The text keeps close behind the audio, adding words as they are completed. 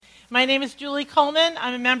My name is Julie Coleman.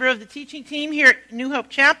 I'm a member of the teaching team here at New Hope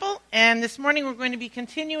Chapel, and this morning we're going to be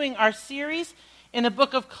continuing our series in the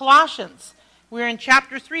book of Colossians. We're in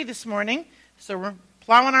chapter 3 this morning, so we're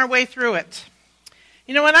plowing our way through it.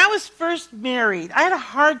 You know, when I was first married, I had a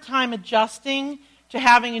hard time adjusting to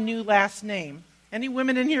having a new last name. Any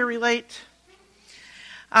women in here relate?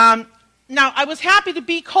 Now, I was happy to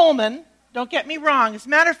be Coleman, don't get me wrong. As a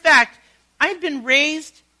matter of fact, I had been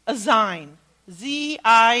raised a Zine.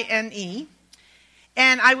 Z-I-N-E,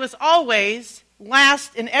 and I was always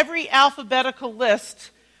last in every alphabetical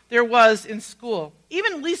list there was in school.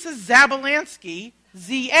 Even Lisa Zabalansky,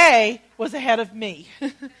 Z-A, was ahead of me.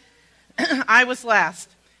 I was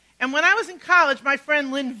last. And when I was in college, my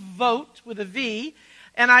friend Lynn Vogt, with a V,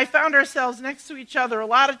 and I found ourselves next to each other a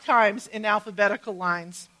lot of times in alphabetical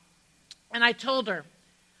lines. And I told her,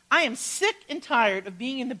 I am sick and tired of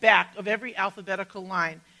being in the back of every alphabetical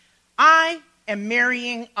line. I am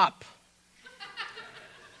marrying up.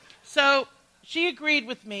 So she agreed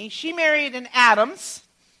with me. She married an Adams,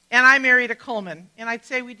 and I married a Coleman. And I'd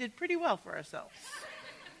say we did pretty well for ourselves.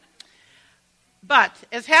 But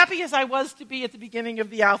as happy as I was to be at the beginning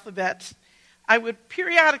of the alphabet, I would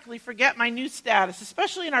periodically forget my new status,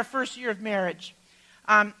 especially in our first year of marriage.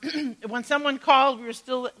 When someone called, we were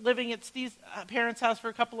still living at Steve's parents' house for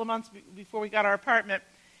a couple of months before we got our apartment.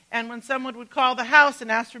 And when someone would call the house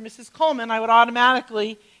and ask for Mrs. Coleman, I would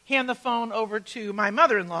automatically hand the phone over to my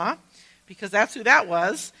mother-in-law, because that's who that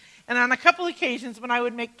was. And on a couple occasions, when I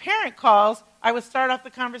would make parent calls, I would start off the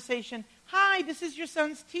conversation, "Hi, this is your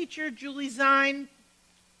son's teacher, Julie Zine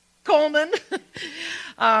Coleman."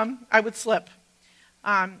 I would slip.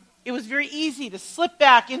 It was very easy to slip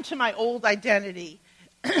back into my old identity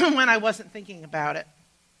when I wasn't thinking about it.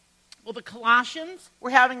 Well, the Colossians were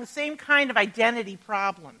having the same kind of identity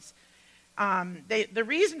problems. The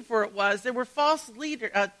reason for it was there were false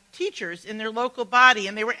teachers in their local body,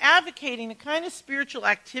 and they were advocating a kind of spiritual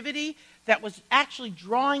activity that was actually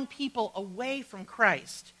drawing people away from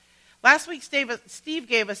Christ. Last week, Steve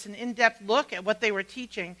gave us an in-depth look at what they were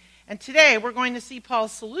teaching, and today we're going to see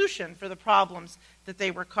Paul's solution for the problems that they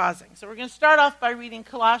were causing. So we're going to start off by reading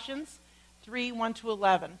Colossians 3, 1 to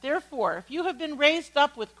 11. Therefore, if you have been raised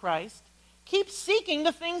up with Christ, keep seeking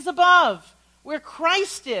the things above, where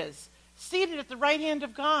Christ is, seated at the right hand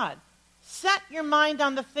of God. Set your mind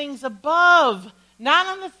on the things above, not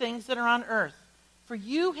on the things that are on earth. For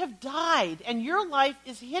you have died, and your life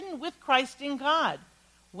is hidden with Christ in God.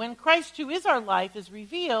 When Christ, who is our life, is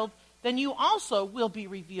revealed, then you also will be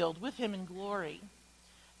revealed with him in glory.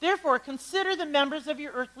 Therefore, consider the members of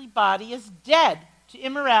your earthly body as dead to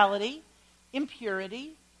immorality,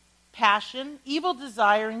 impurity, passion, evil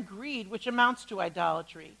desire, and greed, which amounts to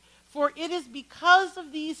idolatry. For it is because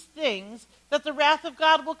of these things that the wrath of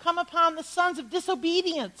God will come upon the sons of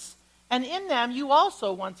disobedience. And in them you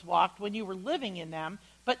also once walked when you were living in them,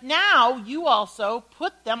 but now you also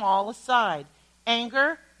put them all aside.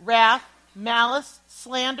 Anger, wrath, malice,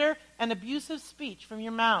 slander, and abusive speech from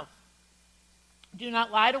your mouth. Do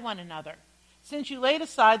not lie to one another, since you laid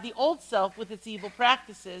aside the old self with its evil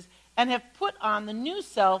practices, and have put on the new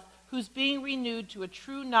self, who's being renewed to a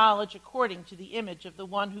true knowledge according to the image of the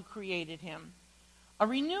one who created him. A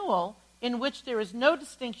renewal in which there is no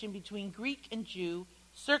distinction between Greek and Jew,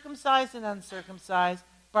 circumcised and uncircumcised,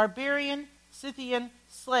 barbarian, Scythian,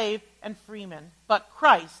 slave, and freeman. But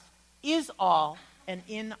Christ is all and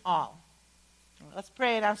in all. Let's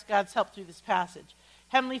pray and ask God's help through this passage.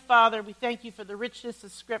 Heavenly Father, we thank you for the richness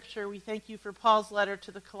of Scripture. We thank you for Paul's letter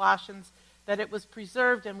to the Colossians, that it was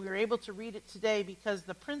preserved and we were able to read it today because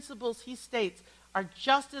the principles he states are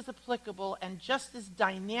just as applicable and just as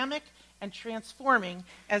dynamic and transforming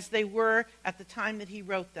as they were at the time that he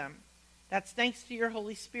wrote them. That's thanks to your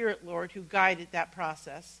Holy Spirit, Lord, who guided that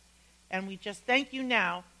process. And we just thank you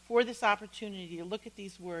now for this opportunity to look at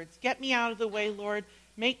these words. Get me out of the way, Lord.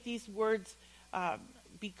 Make these words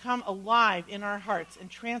become alive in our hearts and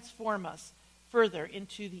transform us further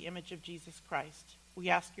into the image of Jesus Christ. We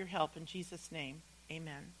ask your help in Jesus' name.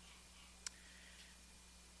 Amen.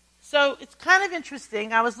 So it's kind of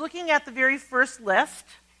interesting. I was looking at the very first list,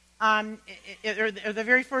 or the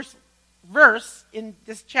very first verse in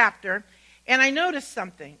this chapter, and I noticed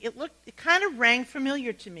something. It kind of rang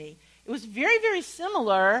familiar to me. It was very, very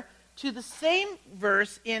similar to the same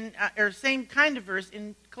verse same kind of verse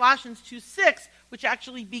in Colossians 2:6, which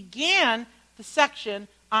actually began the section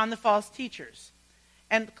on the false teachers.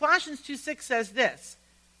 And Colossians 2:6 says this,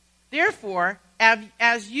 "Therefore,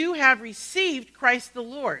 as you have received Christ the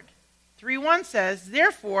Lord." 3:1 says,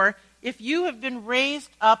 "Therefore, if you have been raised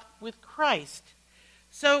up with Christ."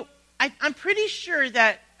 So I'm pretty sure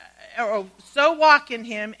that so walk in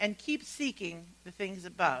him and keep seeking the things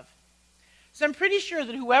above. So I'm pretty sure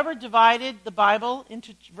that whoever divided the Bible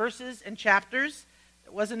into verses and chapters,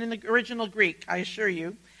 it wasn't in the original Greek, I assure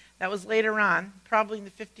you. That was later on, probably in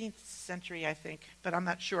the 15th century, I think, but I'm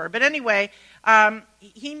not sure. But anyway,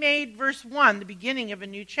 he made verse 1 the beginning of a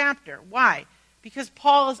new chapter. Why? Because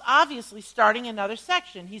Paul is obviously starting another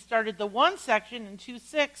section. He started the one section in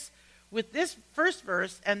 2:6 with this first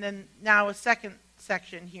verse, and then now a second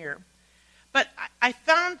section here. But I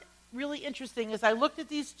found really interesting as I looked at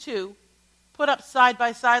these two, put up side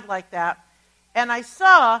by side like that, and I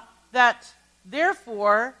saw that,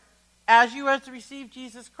 therefore, as you have received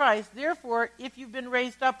Jesus Christ, therefore, if you've been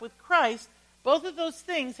raised up with Christ, both of those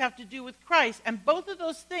things have to do with Christ, and both of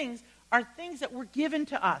those things are things that were given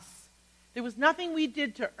to us. There was nothing we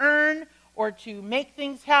did to earn or to make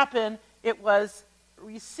things happen. It was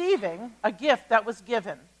receiving a gift that was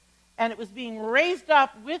given, and it was being raised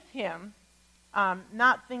up with him,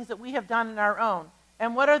 not things that we have done in our own.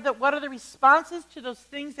 And what are the responses to those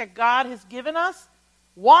things that God has given us?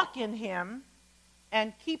 Walk in him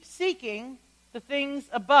and keep seeking the things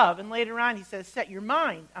above. And later on he says, set your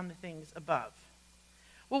mind on the things above.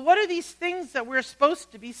 Well, what are these things that we're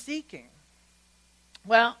supposed to be seeking?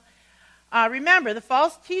 Well, remember, the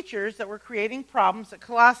false teachers that were creating problems at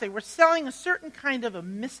Colossae were selling a certain kind of a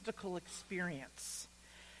mystical experience.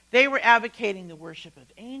 They were advocating the worship of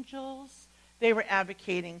angels. They were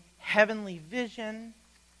advocating heavenly vision.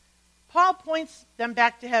 Paul points them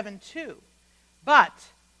back to heaven too. But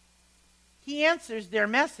he answers their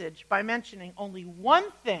message by mentioning only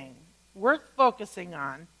one thing worth focusing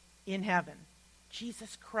on in heaven: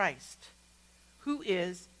 Jesus Christ, who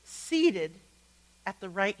is seated at the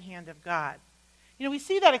right hand of God. You know, we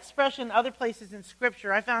see that expression in other places in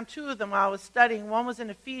Scripture. I found two of them while I was studying. One was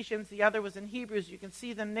in Ephesians, the other was in Hebrews. You can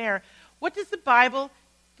see them there. Why does the Bible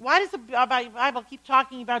keep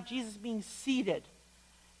talking about Jesus being seated?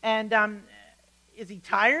 And is he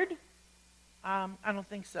tired? I don't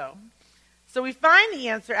think so. So we find the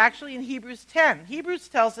answer actually in Hebrews 10. Hebrews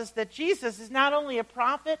tells us that Jesus is not only a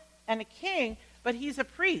prophet and a king, but he's a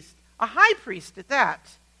priest, a high priest at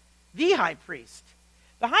that, the high priest.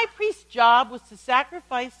 The high priest's job was to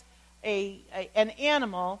sacrifice an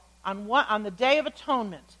animal on the Day of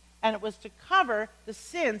Atonement, and it was to cover the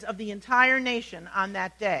sins of the entire nation on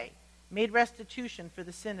that day, made restitution for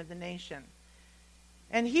the sin of the nation.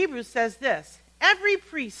 And Hebrews says this: every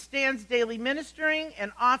priest stands daily ministering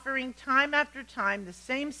and offering time after time the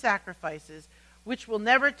same sacrifices, which will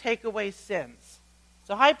never take away sins.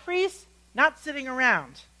 So high priest, not sitting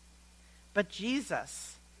around. But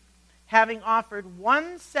Jesus, having offered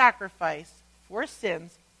one sacrifice for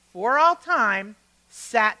sins for all time,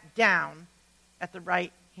 sat down at the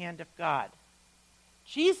right hand of God.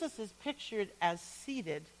 Jesus is pictured as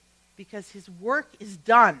seated because his work is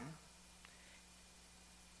done.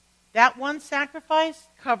 That one sacrifice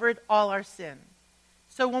covered all our sin.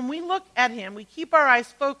 So when we look at him, we keep our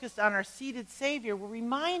eyes focused on our seated Savior. We're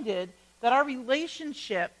reminded that our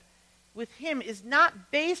relationship with him is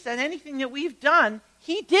not based on anything that we've done.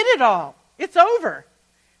 He did it all. It's over.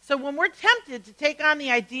 So when we're tempted to take on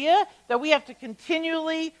the idea that we have to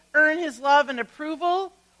continually earn his love and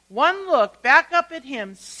approval, one look back up at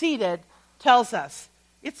him seated tells us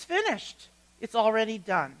it's finished. It's already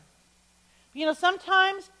done. You know,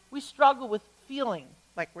 sometimes we struggle with feeling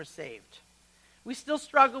like we're saved. We still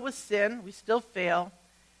struggle with sin. We still fail.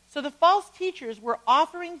 So the false teachers were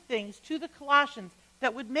offering things to the Colossians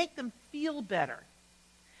that would make them feel better.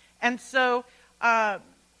 And so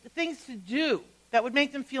things to do that would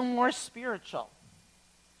make them feel more spiritual.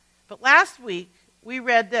 But last week, we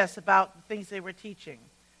read this about the things they were teaching.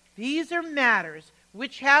 These are matters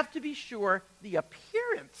which have, to be sure, the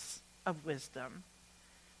appearance of wisdom,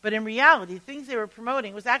 but in reality, the things they were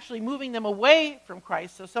promoting was actually moving them away from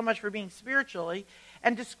Christ, so much for being spiritually,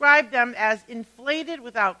 and described them as inflated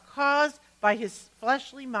without cause by his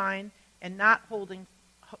fleshly mind and not holding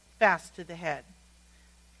fast to the head.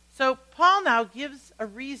 So Paul now gives a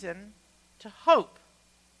reason to hope.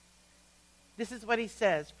 This is what he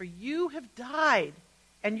says: for you have died,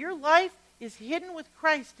 and your life is hidden with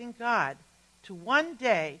Christ in God, to one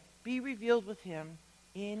day be revealed with him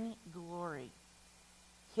in glory.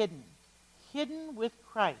 Hidden with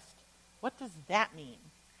Christ. What does that mean?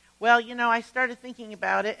 Well, you know, I started thinking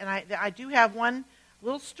about it, and I do have one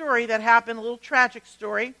little story that happened, a little tragic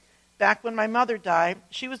story, back when my mother died.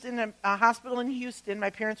 She was in a hospital in Houston. My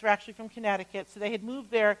parents were actually from Connecticut, so they had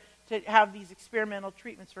moved there to have these experimental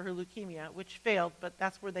treatments for her leukemia, which failed, but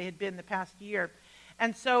that's where they had been the past year.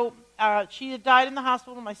 And so she had died in the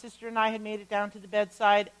hospital. My sister and I had made it down to the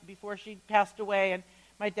bedside before she passed away, and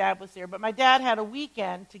my dad was there. But my dad had a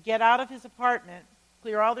weekend to get out of his apartment,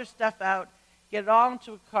 clear all their stuff out, get it all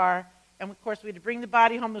into a car, and of course we had to bring the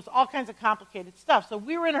body home. There was all kinds of complicated stuff. So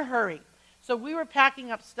we were in a hurry. So we were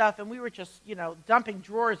packing up stuff, and we were just, dumping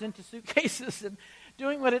drawers into suitcases and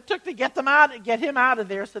doing what it took to get him out of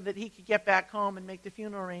there so that he could get back home and make the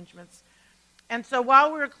funeral arrangements. And so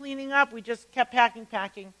while we were cleaning up, we just kept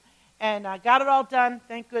packing, and got it all done,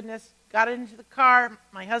 thank goodness. Got it into the car.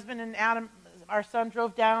 My husband and Adam, our son,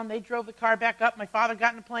 drove down. They drove the car back up. My father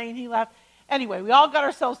got in a plane. He left. Anyway, we all got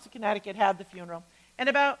ourselves to Connecticut, had the funeral. And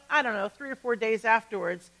about, 3 or 4 days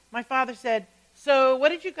afterwards, my father said, "So what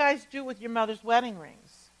did you guys do with your mother's wedding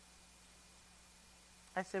rings?"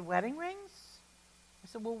 I said, "Wedding rings?" I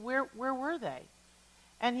said, "Well, where were they?"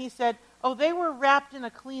 And he said, "Oh, they were wrapped in a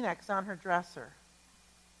Kleenex on her dresser."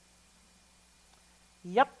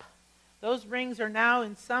 Yep. Those rings are now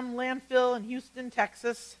in some landfill in Houston,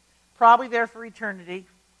 Texas, probably there for eternity,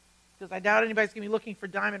 because I doubt anybody's going to be looking for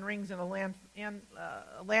diamond rings in a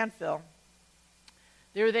landfill.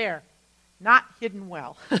 They're there, not hidden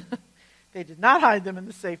well. They did not hide them in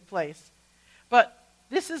the safe place. But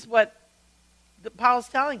this is what Paul's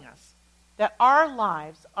telling us, that our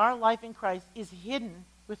life in Christ is hidden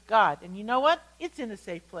with God. And you know what? It's in a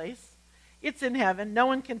safe place. It's in heaven. No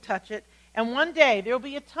one can touch it. And one day there will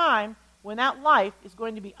be a time when that life is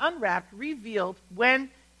going to be unwrapped, revealed,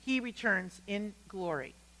 when he returns in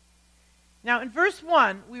glory. Now, in verse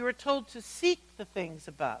 1, we were told to seek the things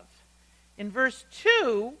above. In verse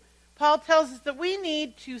 2, Paul tells us that we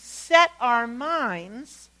need to set our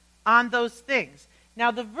minds on those things.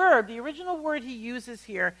 Now, the verb, the original word he uses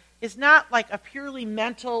here, is not like a purely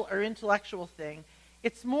mental or intellectual thing.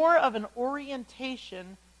 It's more of an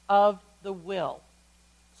orientation of the will.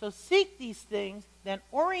 So seek these things, then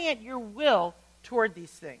orient your will toward these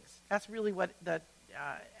things. That's really what the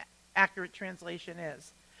accurate translation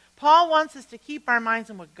is. Paul wants us to keep our minds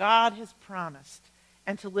on what God has promised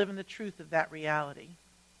and to live in the truth of that reality.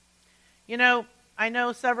 I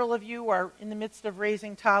know several of you are in the midst of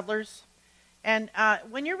raising toddlers. And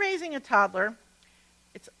when you're raising a toddler,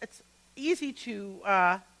 it's easy to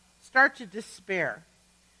start to despair.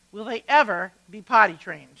 Will they ever be potty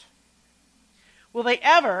trained? Will they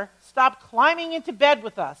ever stop climbing into bed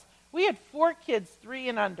with us? We had 4 kids, 3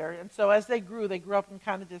 and under, and so as they grew up in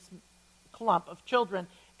kind of this clump of children.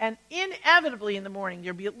 And inevitably in the morning,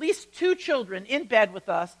 there'd be at least 2 children in bed with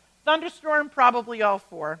us. Thunderstorm, probably all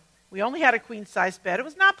 4. We only had a queen-size bed. It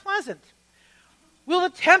was not pleasant. Will the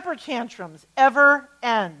temper tantrums ever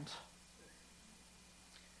end?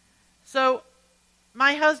 So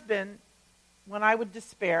my husband, when I would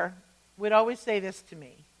despair, would always say this to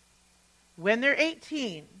me: when they're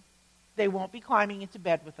 18, they won't be climbing into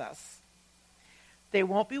bed with us. They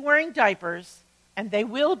won't be wearing diapers, and they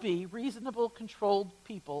will be reasonable, controlled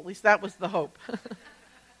people. At least that was the hope.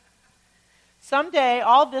 Someday,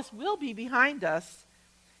 all this will be behind us.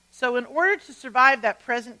 So in order to survive that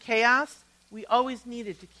present chaos, we always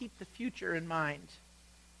needed to keep the future in mind.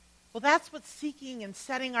 Well, that's what seeking and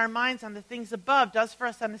setting our minds on the things above does for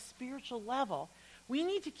us on a spiritual level. We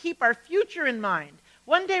need to keep our future in mind.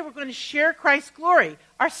 One day we're going to share Christ's glory.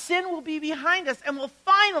 Our sin will be behind us, and we'll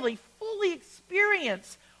finally fully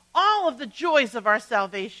experience all of the joys of our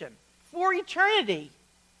salvation for eternity.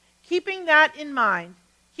 Keeping that in mind,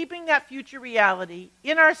 keeping that future reality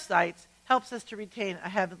in our sights, helps us to retain a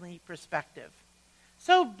heavenly perspective.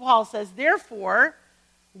 So Paul says, therefore,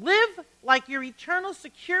 live like your eternal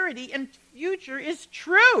security and future is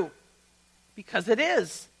true, because it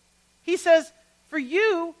is. He says, for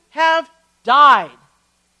you have died.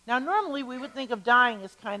 Now, normally we would think of dying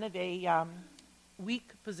as kind of a weak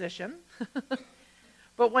position.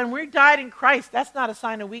 But when we're died in Christ, that's not a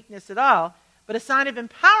sign of weakness at all, but a sign of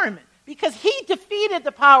empowerment, because he defeated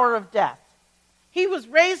the power of death. He was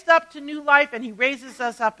raised up to new life, and he raises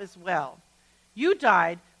us up as well. You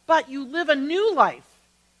died, but you live a new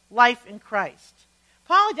life in Christ.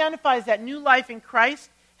 Paul identifies that new life in Christ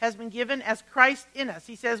has been given as Christ in us.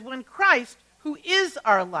 He says, when Christ, who is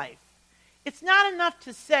our life. It's not enough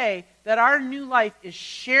to say that our new life is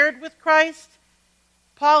shared with Christ.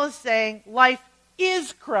 Paul is saying life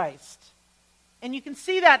is Christ. And you can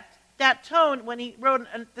see that tone when he wrote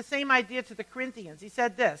the same idea to the Corinthians. He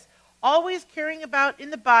said this: always carrying about in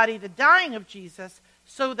the body the dying of Jesus,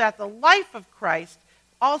 so that the life of Christ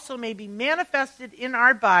also may be manifested in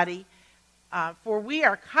our body. For we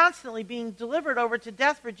are constantly being delivered over to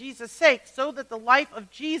death for Jesus' sake, so that the life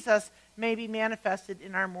of Jesus may be manifested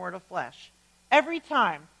in our mortal flesh. Every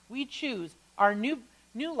time we choose our new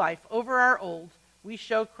life over our old, we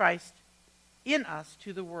show Christ in us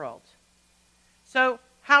to the world. So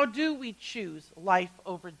how do we choose life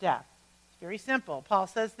over death? It's very simple. Paul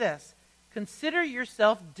says this: consider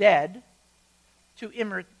yourself dead to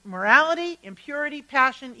immorality, impurity,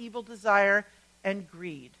 passion, evil desire, and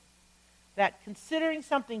greed. That considering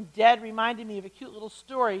something dead reminded me of a cute little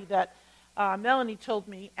story that Melanie told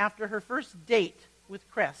me after her first date with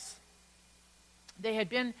Chris. They had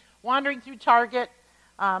been wandering through Target,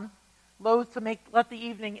 loath to let the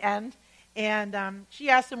evening end, and she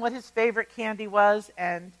asked him what his favorite candy was,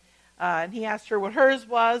 and he asked her what hers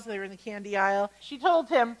was. They were in the candy aisle. She told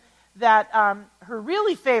him that her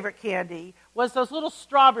really favorite candy was those little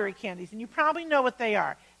strawberry candies, and you probably know what they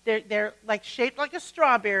are. They're like shaped like a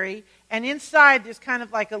strawberry, and inside there's kind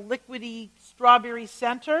of like a liquidy strawberry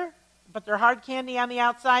center, but they're hard candy on the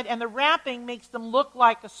outside, and the wrapping makes them look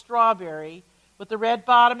like a strawberry with the red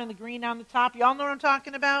bottom and the green on the top. You all know what I'm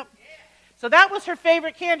talking about? Yeah. So that was her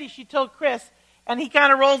favorite candy, she told Chris, and he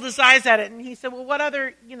kind of rolled his eyes at it, and he said, well, what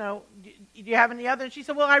other, do you have any other? And she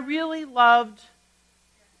said, well, I really loved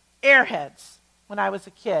Airheads when I was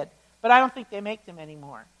a kid, but I don't think they make them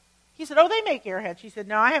anymore. He said, oh, they make Airheads. She said,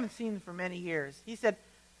 no, I haven't seen them for many years. He said,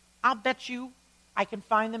 I'll bet you I can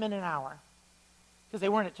find them in an hour, because they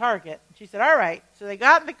weren't at Target. And she said, all right. So they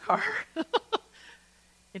got in the car.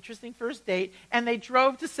 Interesting first date. And they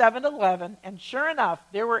drove to 7-Eleven, and sure enough,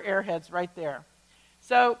 there were Airheads right there.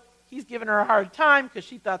 So he's giving her a hard time because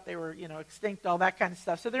she thought they were, extinct, all that kind of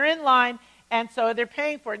stuff. So they're in line, and so they're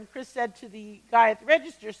paying for it. And Chris said to the guy at the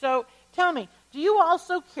register, so tell me, do you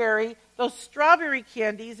also carry those strawberry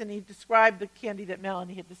candies? And he described the candy that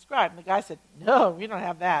Melanie had described. And the guy said, no, we don't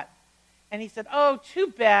have that. And he said, oh,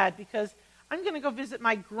 too bad, because I'm going to go visit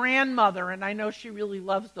my grandmother, and I know she really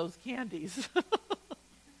loves those candies.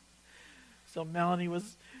 So Melanie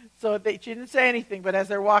she didn't say anything, but as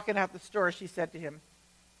they're walking out the store, she said to him,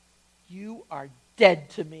 you are dead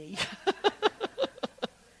to me.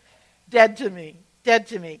 Dead to me. Dead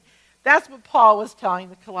to me. That's what Paul was telling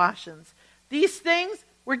the Colossians. These things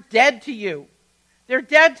were dead to you. They're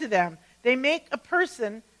dead to them. They mark a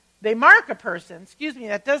person,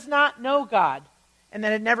 that does not know God and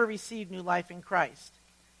that had never received new life in Christ.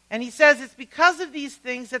 And he says it's because of these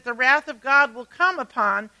things that the wrath of God will come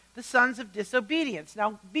upon the sons of disobedience.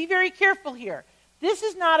 Now, be very careful here. This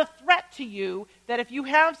is not a threat to you that if you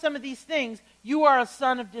have some of these things, you are a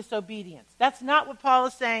son of disobedience. That's not what Paul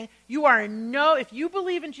is saying. If you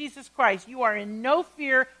believe in Jesus Christ, you are in no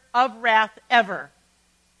fear of wrath ever.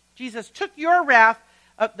 Jesus took your wrath,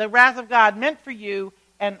 the wrath of God meant for you,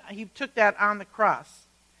 and he took that on the cross.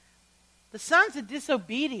 The sons of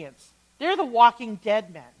disobedience, they're the walking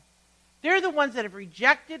dead men. They're the ones that have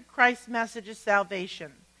rejected Christ's message of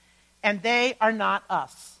salvation, and they are not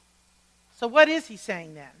us. So what is he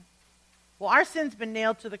saying then? Well, our sin's been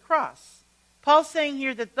nailed to the cross. Paul's saying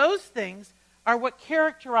here that those things are what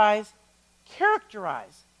characterize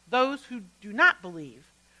those who do not believe,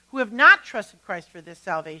 who have not trusted Christ for this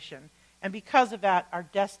salvation, and because of that are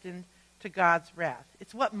destined to God's wrath.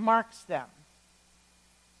 It's what marks them.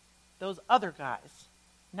 Those other guys,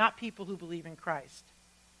 not people who believe in Christ.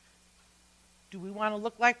 Do we want to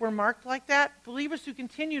look like we're marked like that? Believers who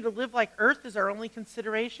continue to live like earth is our only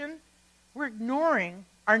consideration, we're ignoring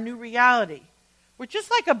our new reality. We're just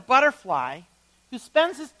like a butterfly who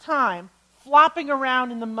spends his time flopping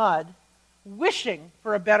around in the mud, wishing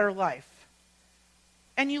for a better life.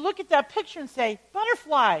 And you look at that picture and say,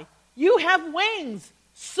 butterfly, you have wings,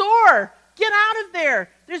 soar, get out of there.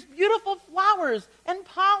 There's beautiful flowers and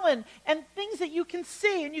pollen and things that you can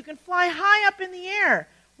see, and you can fly high up in the air.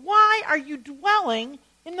 Why are you dwelling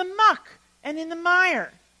in the muck and in the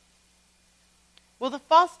mire? Well, the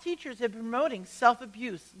false teachers have been promoting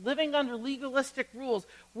self-abuse, living under legalistic rules,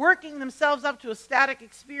 working themselves up to ecstatic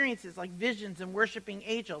experiences like visions and worshiping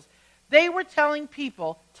angels. They were telling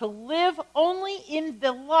people to live only in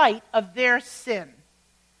the light of their sin.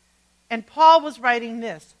 And Paul was writing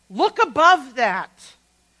this, look above that.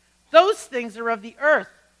 Those things are of the earth.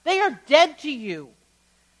 They are dead to you.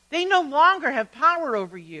 They no longer have power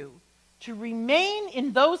over you. To remain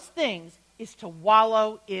in those things is to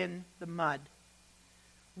wallow in the mud.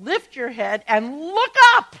 Lift your head and look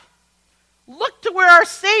up. Look to where our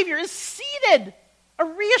Savior is seated. A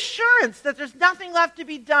reassurance that there's nothing left to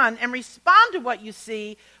be done, and respond to what you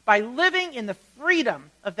see by living in the freedom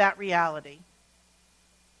of that reality.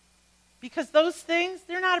 Because those things,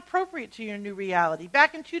 they're not appropriate to your new reality.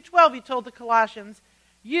 Back in 2:12, he told the Colossians,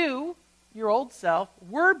 you, your old self,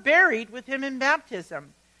 were buried with him in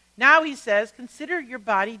baptism. Now he says, consider your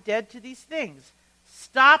body dead to these things.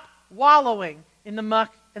 Stop wallowing in the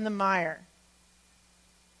muck and the mire.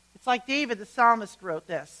 It's like David the psalmist wrote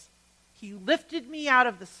this. He lifted me out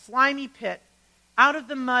of the slimy pit, out of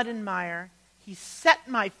the mud and mire. He set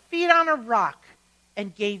my feet on a rock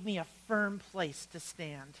and gave me a firm place to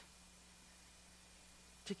stand.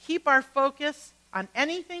 To keep our focus on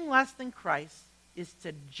anything less than Christ is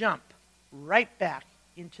to jump right back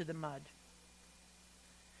into the mud.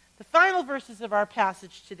 The final verses of our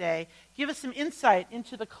passage today give us some insight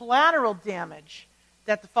into the collateral damage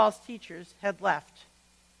that the false teachers had left.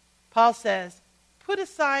 Paul says, put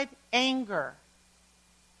aside anger,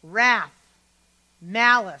 wrath,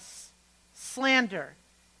 malice, slander,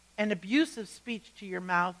 and abusive speech to your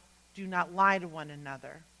mouth. Do not lie to one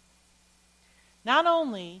another. Not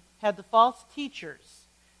only had the false teachers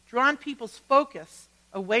drawn people's focus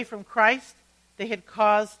away from Christ, they had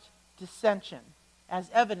caused dissension as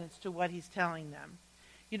evidence to what he's telling them.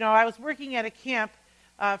 You know, I was working at a camp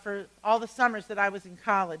for all the summers that I was in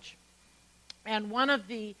college. And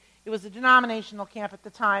it was a denominational camp at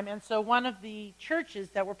the time, and so one of the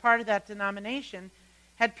churches that were part of that denomination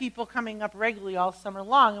had people coming up regularly all summer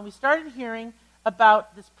long, and we started hearing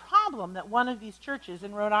about this problem that one of these churches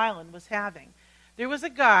in Rhode Island was having. There was a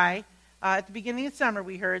guy, at the beginning of summer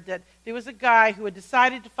we heard that there was a guy who had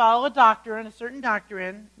decided to follow a certain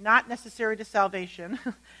doctrine, not necessary to salvation,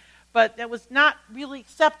 but that was not really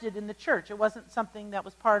accepted in the church. It wasn't something that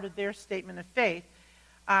was part of their statement of faith,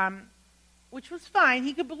 which was fine.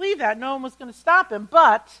 He could believe that. No one was going to stop him,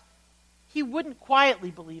 but he wouldn't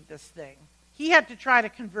quietly believe this thing. He had to try to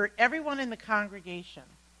convert everyone in the congregation,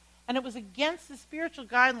 and it was against the spiritual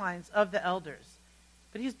guidelines of the elders.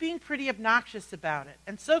 But he was being pretty obnoxious about it,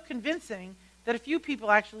 and so convincing that a few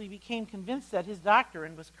people actually became convinced that his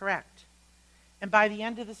doctrine was correct. And by the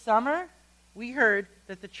end of the summer, we heard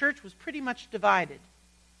that the church was pretty much divided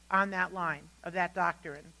on that line of that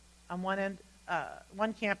doctrine, on one end,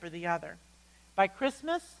 one camp or the other. By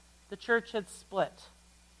Christmas, the church had split,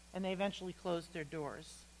 and they eventually closed their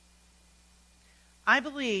doors. I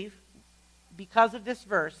believe, because of this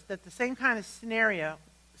verse, that the same kind of scenario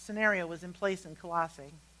was in place in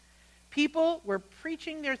Colossae. People were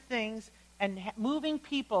preaching their things and moving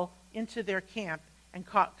people into their camp and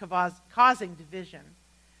causing division.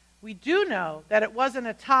 We do know that it wasn't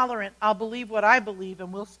a tolerant, I'll believe what I believe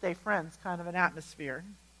and we'll stay friends kind of an atmosphere.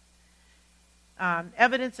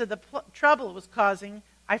 Evidence of the trouble it was causing,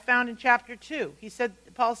 I found in chapter 2.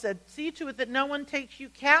 Paul said, see to it that no one takes you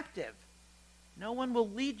captive. No one will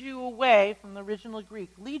lead you away, from the original Greek,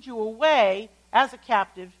 lead you away as a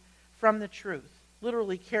captive from the truth.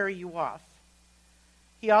 Literally carry you off.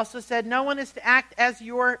 He also said, no one is to act as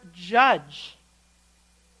your judge.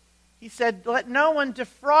 He said, let no one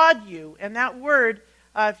defraud you. And that word,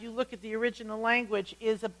 if you look at the original language,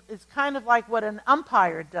 is kind of like what an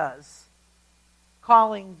umpire does,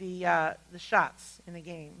 calling the shots in a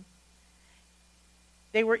game.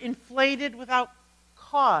 They were inflated without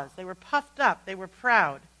cause. They were puffed up. They were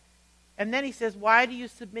proud. And then he says, why do you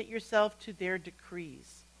submit yourself to their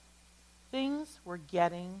decrees? Things were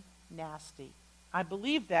getting nasty. I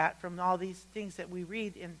believe that from all these things that we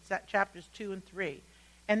read in chapters 2 and 3.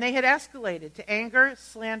 And they had escalated to anger,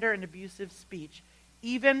 slander, and abusive speech,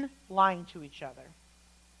 even lying to each other.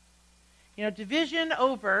 You know, division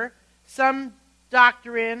over some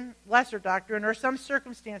doctrine, lesser doctrine, or some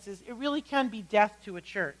circumstances, it really can be death to a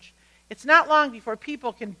church. It's not long before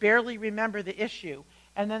people can barely remember the issue,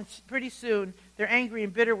 and then pretty soon they're angry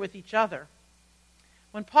and bitter with each other.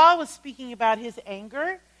 When Paul was speaking about his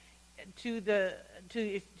anger,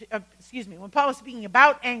 when Paul was speaking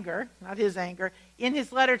about anger, not his anger, in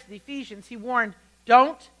his letter to the Ephesians, he warned,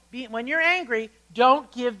 when you're angry,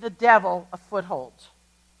 don't give the devil a foothold.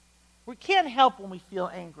 We can't help when we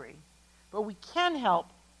feel angry, but we can help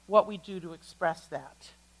what we do to express that.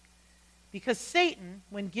 Because Satan,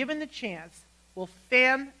 when given the chance, will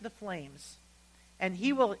fan the flames. And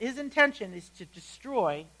his intention is to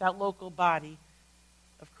destroy that local body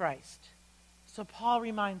of Christ. So Paul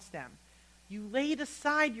reminds them, you laid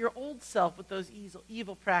aside your old self with those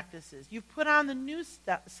evil practices. You've put on the new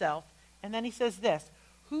self. And then he says this,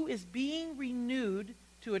 who is being renewed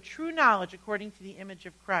to a true knowledge according to the image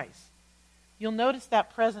of Christ. You'll notice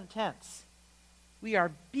that present tense. We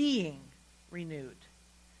are being renewed.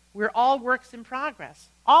 We're all works in progress.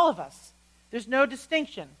 All of us. There's no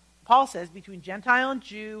distinction, Paul says, between Gentile and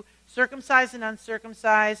Jew, circumcised and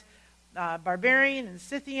uncircumcised, barbarian and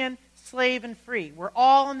Scythian, slave and free. We're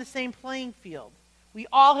all on the same playing field. We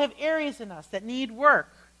all have areas in us that need work.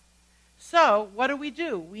 So, what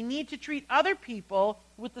do? We need to treat other people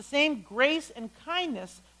with the same grace and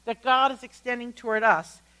kindness that God is extending toward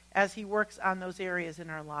us as he works on those areas in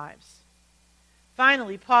our lives.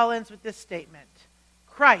 Finally, Paul ends with this statement.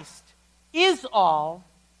 Christ is all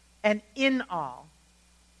and in all.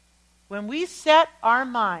 When we set our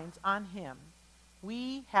minds on him,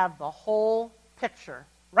 we have the whole picture.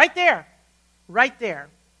 Right there. Right there.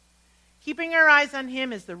 Keeping our eyes on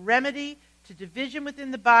him is the remedy to division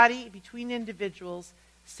within the body between individuals.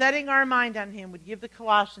 Setting our mind on him would give the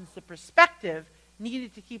Colossians the perspective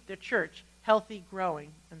needed to keep their church healthy, growing,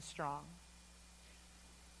 and strong.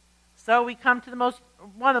 So we come to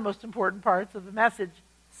one of the most important parts of the message.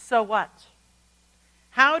 So what?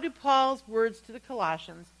 How do Paul's words to the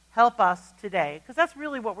Colossians help us today? Because that's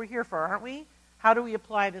really what we're here for, aren't we? How do we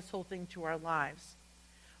apply this whole thing to our lives?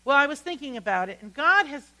 Well, I was thinking about it, and God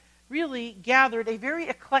has really gathered a very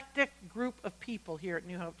eclectic group of people here at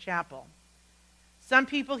New Hope Chapel. Some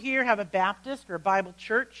people here have a Baptist or a Bible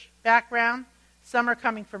church background. Some are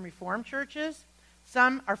coming from Reformed churches.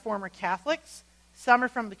 Some are former Catholics. Some are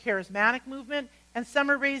from the Charismatic movement. And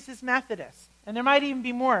some are raised as Methodists. And there might even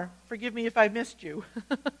be more. Forgive me if I missed you.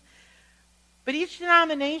 But each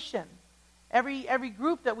denomination, every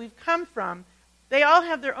group that we've come from, they all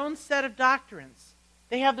have their own set of doctrines.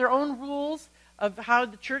 They have their own rules of how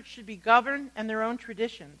the church should be governed and their own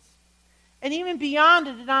traditions. And even beyond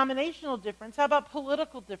a denominational difference, how about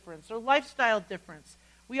political difference or lifestyle difference?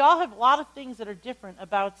 We all have a lot of things that are different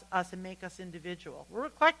about us and make us individual. We're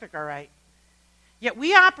eclectic, all right. Yet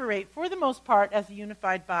we operate, for the most part, as a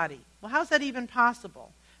unified body. Well, how's that even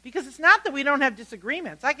possible? Because it's not that we don't have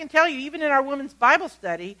disagreements. I can tell you, even in our women's Bible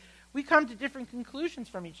study, we come to different conclusions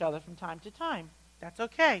from each other from time to time. That's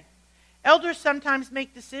okay. Elders sometimes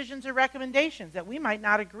make decisions or recommendations that we might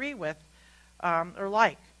not agree with or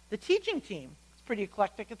like. The teaching team is pretty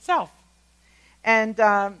eclectic itself. And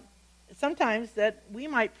sometimes that we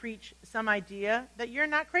might preach some idea that you're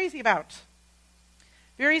not crazy about.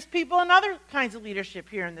 Various people in other kinds of leadership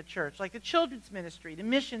here in the church, like the children's ministry, the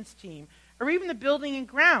missions team, or even the building and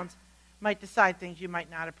grounds, might decide things you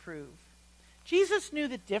might not approve. Jesus knew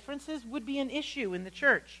that differences would be an issue in the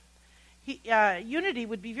church. Unity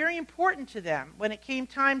would be very important to them when it came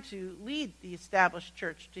time to lead the established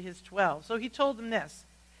church to his 12. So he told them this: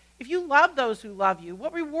 if you love those who love you,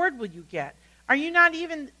 what reward will you get? Are you not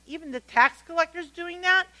even the tax collectors doing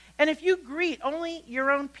that? And if you greet only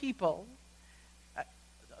your own people,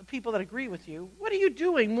 people that agree with you, what are you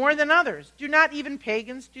doing more than others? Do not even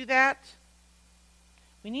pagans do that?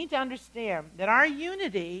 We need to understand that our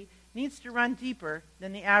unity needs to run deeper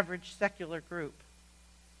than the average secular group.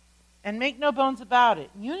 And make no bones about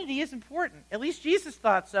it, unity is important. At least Jesus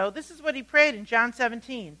thought so. This is what he prayed in John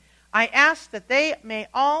 17. I ask that they may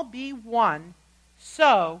all be one,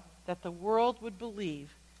 so that the world would believe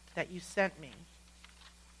that you sent me.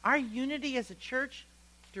 Our unity as a church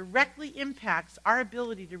directly impacts our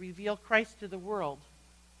ability to reveal Christ to the world,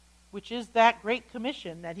 which is that great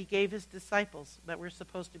commission that he gave his disciples that we're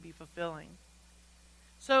supposed to be fulfilling.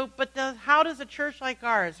 So, but how does a church like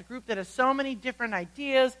ours, a group that has so many different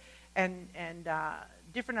ideas and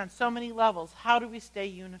different on so many levels, how do we stay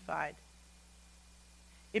unified?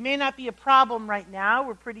 It may not be a problem right now.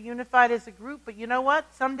 We're pretty unified as a group, but you know what?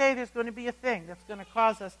 Someday there's going to be a thing that's going to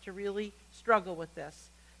cause us to really struggle with this.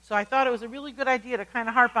 So I thought it was a really good idea to kind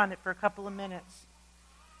of harp on it for a couple of minutes.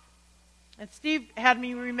 And Steve had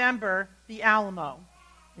me remember the Alamo.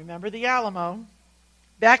 Remember the Alamo?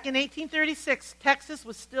 Back in 1836, Texas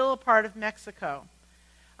was still a part of Mexico.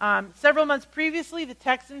 Several months previously, the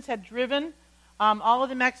Texans had driven all of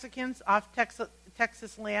the Mexicans off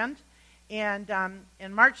Texas land. And on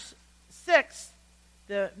March 6th,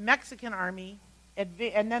 the Mexican army,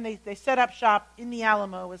 and then they set up shop in the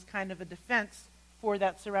Alamo as kind of a defense for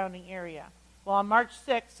that surrounding area. Well, on March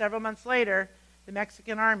 6th, several months later, the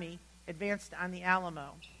Mexican army advanced on the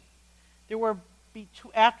Alamo. There were,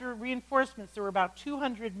 after reinforcements, there were about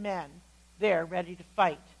 200 men there ready to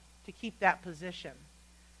fight to keep that position.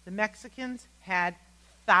 The Mexicans had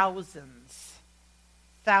thousands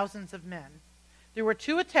of men. There were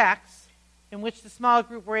 2 attacks in which the small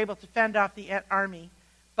group were able to fend off the army,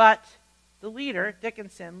 but the leader,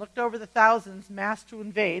 Dickinson, looked over the thousands massed to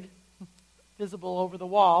invade, visible over the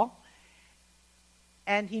wall,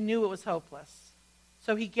 and he knew it was hopeless.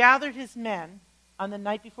 So he gathered his men on the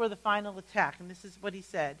night before the final attack, and this is what he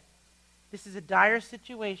said: this is a dire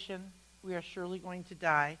situation. We are surely going to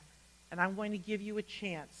die, and I'm going to give you a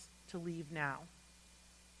chance to leave now.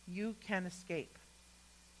 You can escape.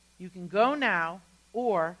 You can go now,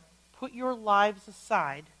 or put your lives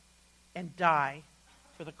aside and die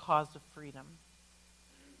for the cause of freedom.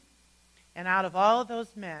 And out of all of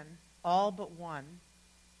those men, all but one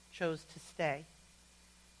chose to stay.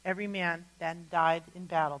 Every man then died in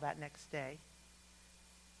battle that next day.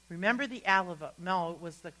 Remember, the Alamo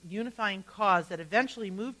was the unifying cause that eventually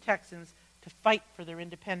moved Texans to fight for their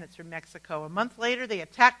independence from Mexico. A month later, they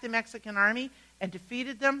attacked the Mexican army and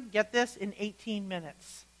defeated them, get this, in 18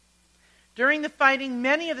 minutes. During the fighting,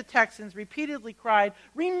 many of the Texans repeatedly cried,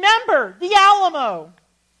 "Remember the Alamo!"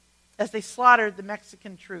 as they slaughtered the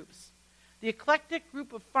Mexican troops. The eclectic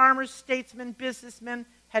group of farmers, statesmen, businessmen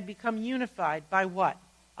had become unified by what?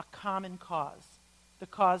 A common cause, the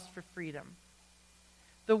cause for freedom.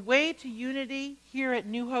 The way to unity here at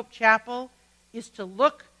New Hope Chapel is to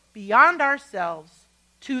look beyond ourselves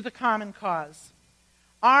to the common cause.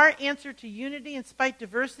 Our answer to unity and spite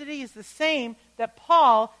diversity is the same that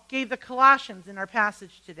Paul gave the Colossians in our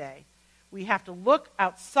passage today. We have to look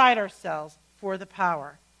outside ourselves for the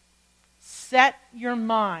power. Set your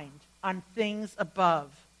mind on things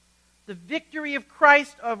above. The victory of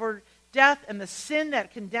Christ over death and the sin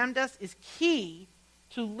that condemned us is key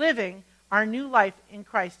to living our new life in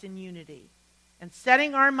Christ in unity. And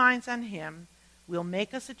setting our minds on Him will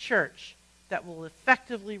make us a church that will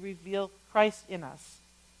effectively reveal Christ in us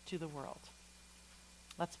to the world.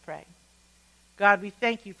 Let's pray. God, we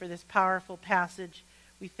thank you for this powerful passage.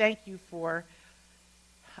 We thank you for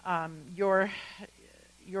your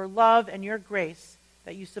love and your grace,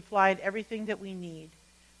 that you supplied everything that we need.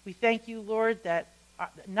 We thank you, Lord, that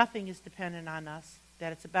nothing is dependent on us,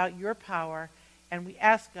 that it's about your power, and we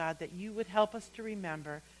ask, God, that you would help us to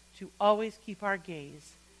remember to always keep our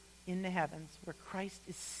gaze in the heavens, where Christ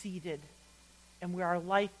is seated and where our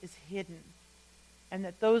life is hidden, and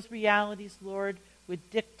that those realities, Lord, would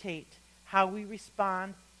dictate how we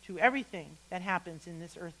respond to everything that happens in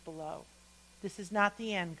this earth below. This is not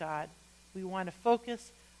the end, God. We want to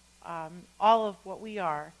focus all of what we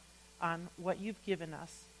are on what you've given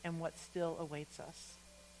us and what still awaits us.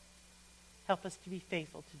 Help us to be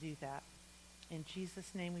faithful to do that. In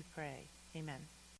Jesus' name we pray. Amen.